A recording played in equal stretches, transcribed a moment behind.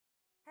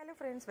Hello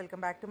friends,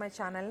 welcome back to my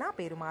channel. నా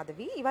పేరు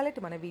మాధవి. ఇవాళటి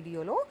మన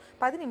వీడియోలో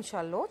 10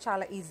 నిమిషాల్లో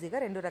చాలా ఈజీగా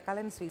 2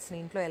 రకాలైన స్వీట్స్ని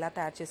ఇంట్లో ఎలా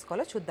తయారు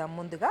చేసుకోవాలో చూద్దాం.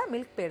 ముందుగా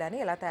మిల్క్ పేడాని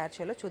ఎలా తయారు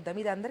చేయాలో చూద్దాం.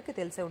 ఇది అందరికీ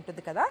తెలిసే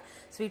ఉంటుంది కదా,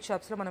 స్వీట్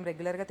షాప్స్లో మనం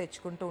రెగ్యులర్గా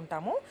తెచ్చుకుంటూ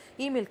ఉంటాము.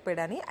 ఈ మిల్క్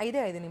పేడాని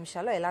 5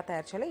 నిమిషాల్లో ఎలా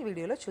తయారు చేయాలో ఈ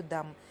వీడియోలో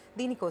చూద్దాం.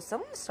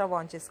 దీనికోసం స్టవ్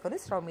ఆన్ చేసుకొని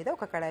స్టవ్ మీద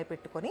ఒక కడాయి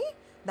పెట్టుకొని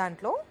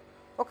దాంట్లో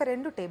ఒక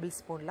 2 టేబుల్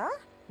స్పూన్ల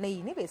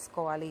నెయ్యిని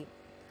వేసుకోవాలి.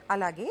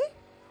 అలాగే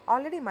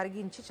ఆల్రెడీ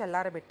మరిగించి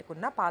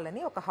చల్లారబెట్టుకున్న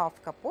పాలని ఒక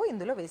 1/2 కప్పు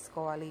ఇందులో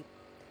వేసుకోవాలి.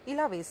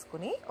 ఇలా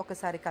వేసుకుని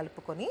ఒకసారి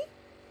కలుపుకొని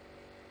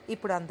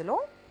ఇప్పుడు అందులో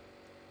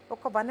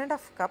ఒక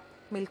 1.5 కప్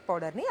మిల్క్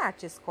పౌడర్ని యాడ్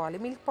చేసుకోవాలి.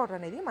 మిల్క్ పౌడర్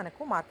అనేది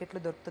మనకు మార్కెట్లో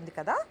దొరుకుతుంది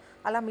కదా,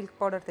 అలా మిల్క్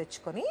పౌడర్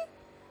తెచ్చుకొని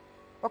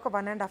ఒక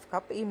 1.5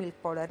 కప్ ఈ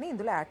మిల్క్ పౌడర్ని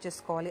ఇందులో యాడ్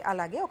చేసుకోవాలి.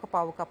 అలాగే ఒక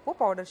 1/2 కప్పు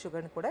పౌడర్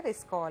షుగర్ని కూడా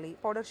వేసుకోవాలి.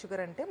 పౌడర్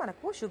షుగర్ అంటే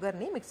మనకు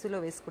షుగర్ని మిక్సీలో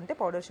వేసుకుంటే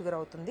పౌడర్ షుగర్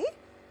అవుతుంది.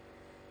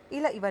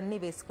 ఇలా ఇవన్నీ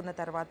వేసుకున్న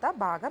తర్వాత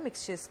బాగా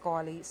మిక్స్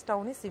చేసుకోవాలి.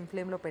 స్టవ్ని సిమ్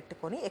ఫ్లేమ్లో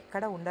పెట్టుకొని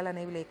ఎక్కడ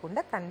ఉండలనేవి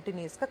లేకుండా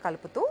కంటిన్యూస్గా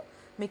కలుపుతూ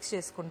మిక్స్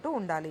చేసుకుంటూ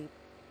ఉండాలి.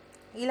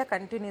 ఇలా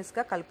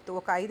కంటిన్యూస్గా కలుపుతూ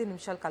ఒక 5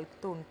 నిమిషాలు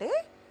కలుపుతూ ఉంటే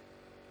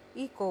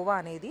ఈ కోవా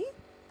అనేది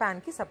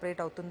ప్యాన్కి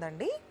సపరేట్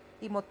అవుతుందండి.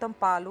 ఈ మొత్తం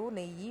పాలు,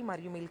 నెయ్యి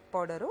మరియు మిల్క్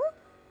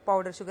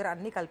పౌడర్ షుగర్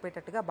అన్నీ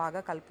కలిపేటట్టుగా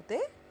బాగా కలిపితే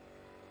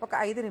ఒక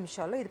 5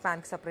 నిమిషాల్లో ఇది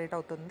ప్యాన్కి సపరేట్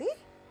అవుతుంది.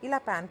 ఇలా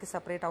ప్యాన్కి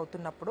సపరేట్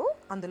అవుతున్నప్పుడు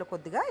అందులో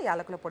కొద్దిగా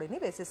యాలకుల పొడిని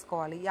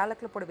వేసేసుకోవాలి.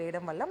 యాలకుల పొడి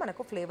వేయడం వల్ల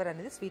మనకు ఫ్లేవర్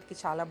అనేది స్వీట్కి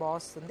చాలా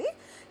బాగుంటుంది.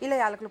 ఇలా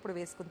యాలకుల పొడి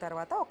వేసుకున్న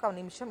తర్వాత ఒక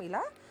నిమిషం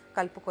ఇలా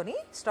కలుపుకొని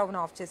స్టవ్ను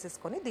ఆఫ్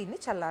చేసేసుకొని దీన్ని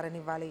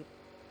చల్లారనివ్వాలి.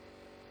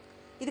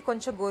 ఇది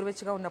కొంచెం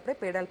గోరువెచ్చగా ఉన్నప్పుడే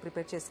పేడాలు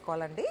ప్రిపేర్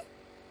చేసుకోవాలండి.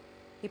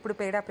 ఇప్పుడు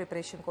పేడా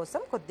ప్రిపరేషన్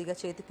కోసం కొద్దిగా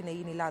చేతికి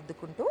నెయ్యిని ఇలా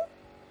అద్దుకుంటూ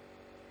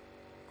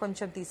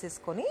కొంచెం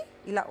తీసేసుకొని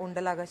ఇలా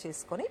ఉండలాగా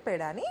చేసుకొని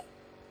పేడాని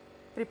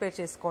ప్రిపేర్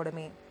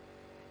చేసుకోవడమే.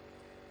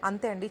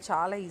 అంతే అండి,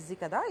 చాలా ఈజీ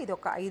కదా. ఇది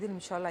ఒక 5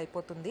 నిమిషాల్లో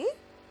అయిపోతుంది.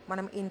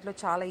 మనం ఇంట్లో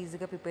చాలా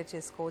ఈజీగా ప్రిపేర్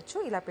చేసుకోవచ్చు.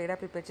 ఇలా పేడా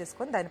ప్రిపేర్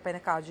చేసుకొని దానిపైన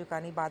కాజు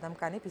కానీ, బాదం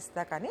కానీ,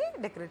 పిస్తా కానీ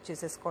డెకరేట్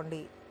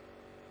చేసేసుకోండి.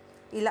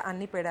 ఇలా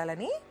అన్ని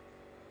పేడాలని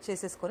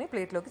చేసేసుకొని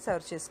ప్లేట్లోకి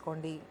సర్వ్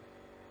చేసుకోండి.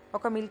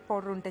 ఒక మిల్క్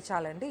పౌడర్ ఉంటే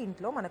చాలండి.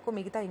 ఇంట్లో మనకు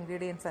మిగతా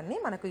ఇంగ్రీడియంట్స్ అన్నీ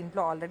మనకు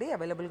ఇంట్లో ఆల్రెడీ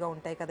అవైలబుల్గా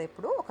ఉంటాయి కదా.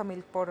 ఇప్పుడు ఒక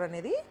మిల్క్ పౌడర్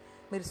అనేది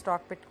మీరు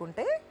స్టాక్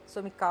పెట్టుకుంటే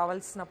మీకు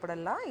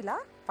కావాల్సినప్పుడల్లా ఇలా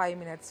 5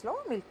 మినిట్స్లో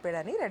మిల్క్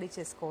పేడాని రెడీ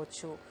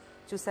చేసుకోవచ్చు.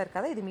 చూసారు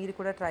కదా, ఇది మీరు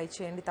కూడా ట్రై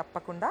చేయండి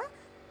తప్పకుండా.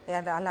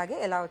 అలాగే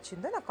ఎలా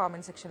వచ్చిందో నా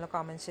కామెంట్ సెక్షన్లో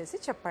కామెంట్స్ చేసి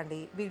చెప్పండి.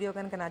 వీడియో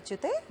కనుక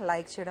నచ్చితే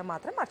లైక్ చేయడం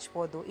మాత్రం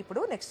మర్చిపోవద్దు.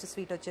 ఇప్పుడు నెక్స్ట్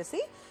స్వీట్ వచ్చేసి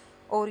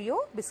ఓరియో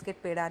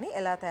బిస్కెట్ పేడాని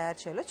ఎలా తయారు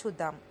చేయాలో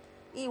చూద్దాం.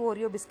 ఈ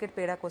ఓరియో బిస్కెట్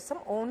పేడా కోసం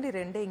ఓన్లీ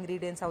 2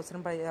 ఇంగ్రీడియంట్స్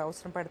అవసరం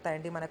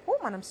పడతాయండి మనకు.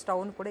 మనం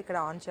స్టవ్ను కూడా ఇక్కడ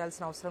ఆన్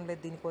చేయాల్సిన అవసరం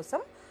లేదు.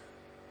 దీనికోసం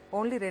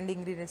ఓన్లీ 2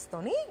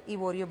 ఇంగ్రీడియంట్స్తోని ఈ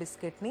ఓరియో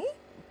బిస్కెట్ని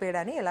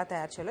పేడాని ఎలా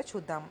తయారు చేయాలో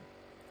చూద్దాం.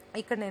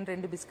 ఇక్కడ నేను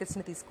 2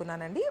 బిస్కెట్స్ని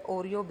తీసుకున్నానండి.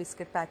 ఓరియో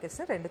బిస్కెట్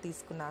ప్యాకెట్స్ని 2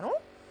 తీసుకున్నాను.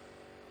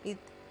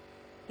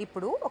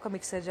 ఇప్పుడు ఒక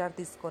మిక్సర్ జార్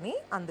తీసుకొని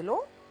అందులో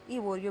ఈ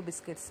ఓరియో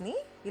బిస్కెట్స్ని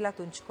ఇలా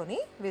తుంచుకొని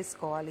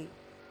వేసుకోవాలి.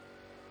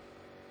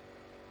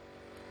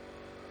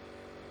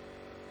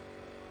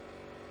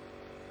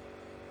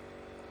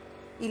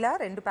 ఇలా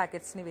 2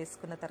 ప్యాకెట్స్ని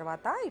వేసుకున్న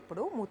తర్వాత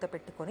ఇప్పుడు మూత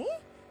పెట్టుకొని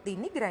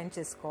దీన్ని గ్రైండ్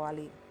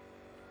చేసుకోవాలి.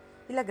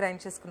 ఇలా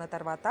గ్రైండ్ చేసుకున్న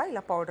తర్వాత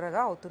ఇలా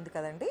పౌడర్గా అవుతుంది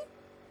కదండి.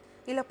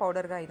 ఇలా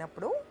పౌడర్గా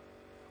అయినప్పుడు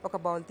ఒక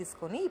బౌల్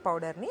తీసుకొని ఈ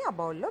పౌడర్ని ఆ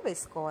బౌల్లో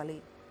వేసుకోవాలి.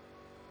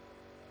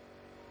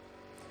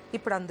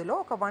 ఇప్పుడు అందులో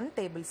ఒక 1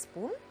 టేబుల్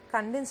స్పూన్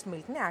కండెన్స్డ్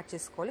మిల్క్ని యాడ్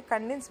చేసుకోవాలి.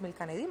 కండెన్స్డ్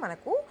మిల్క్ అనేది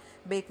మనకు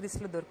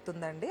బేకరీస్లో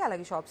దొరుకుతుందండి,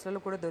 అలాగే షాప్స్లలో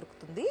కూడా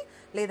దొరుకుతుంది.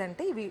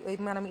 లేదంటే ఇవి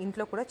మనం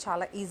ఇంట్లో కూడా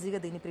చాలా ఈజీగా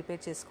దీన్ని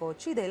ప్రిపేర్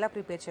చేసుకోవచ్చు. ఇది ఎలా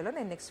ప్రిపేర్ చేయాలో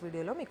నేను నెక్స్ట్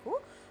వీడియోలో మీకు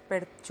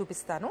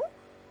చూపిస్తాను.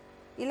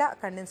 ఇలా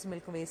కండెన్స్డ్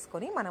మిల్క్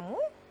వేసుకొని మనము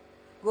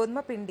గోధుమ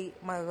పిండి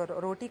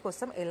రోటీ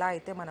కోసం ఎలా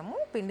అయితే మనము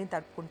పిండిని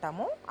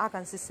తడుపుకుంటామో ఆ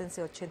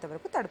కన్సిస్టెన్సీ వచ్చేంత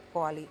వరకు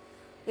తడుపుకోవాలి.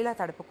 ఇలా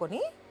తడుపుకొని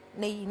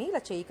నెయ్యిని ఇలా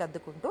చేయికి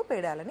అద్దుకుంటూ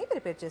పేడాలని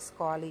ప్రిపేర్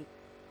చేసుకోవాలి.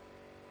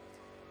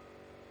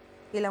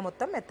 ఇలా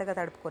మొత్తం మెత్తగా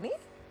తడుపుకొని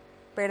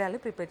పేడాలని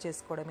ప్రిపేర్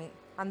చేసుకోవడమే.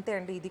 అంతే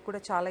అండి, ఇది కూడా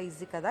చాలా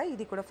ఈజీ కదా.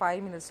 ఇది కూడా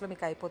 5 మినిట్స్లో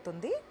మీకు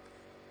అయిపోతుంది.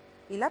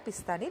 ఇలా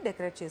పిస్తాని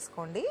డెకరేట్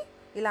చేసుకోండి.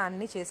 ఇలా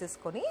అన్నీ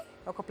చేసేసుకొని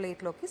ఒక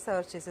ప్లేట్లోకి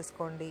సర్వ్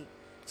చేసేసుకోండి.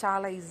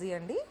 చాలా ఈజీ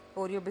అండి.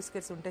 ఓరియో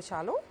బిస్కెట్స్ ఉంటే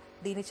చాలు,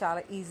 దీన్ని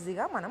చాలా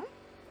ఈజీగా మనం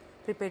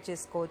ప్రిపేర్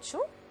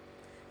చేసుకోవచ్చు.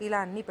 ఇలా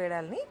అన్ని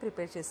పేడాలని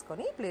ప్రిపేర్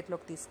చేసుకొని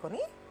ప్లేట్లోకి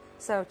తీసుకొని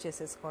సర్వ్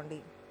చేసేసుకోండి.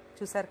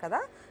 చూసారు కదా,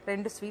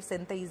 2 స్వీట్స్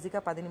ఎంత ఈజీగా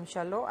 10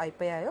 నిమిషాల్లో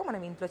అయిపోయాయో.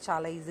 మనం ఇంట్లో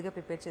చాలా ఈజీగా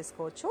ప్రిపేర్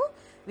చేసుకోవచ్చు.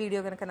 వీడియో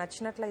కనుక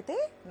నచ్చినట్లయితే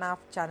నా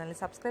ఛానల్ని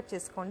సబ్స్క్రైబ్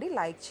చేసుకోండి,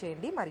 లైక్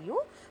చేయండి మరియు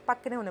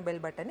పక్కనే ఉన్న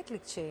బెల్ బటన్ని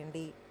క్లిక్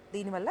చేయండి.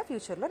 దీనివల్ల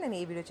ఫ్యూచర్లో నేను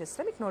ఏ వీడియో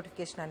చేసినా మీకు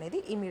నోటిఫికేషన్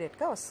అనేది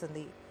ఇమీడియట్గా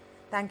వస్తుంది.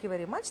 Thank you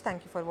very much.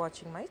 Thank you for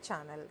watching my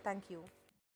channel. Thank you.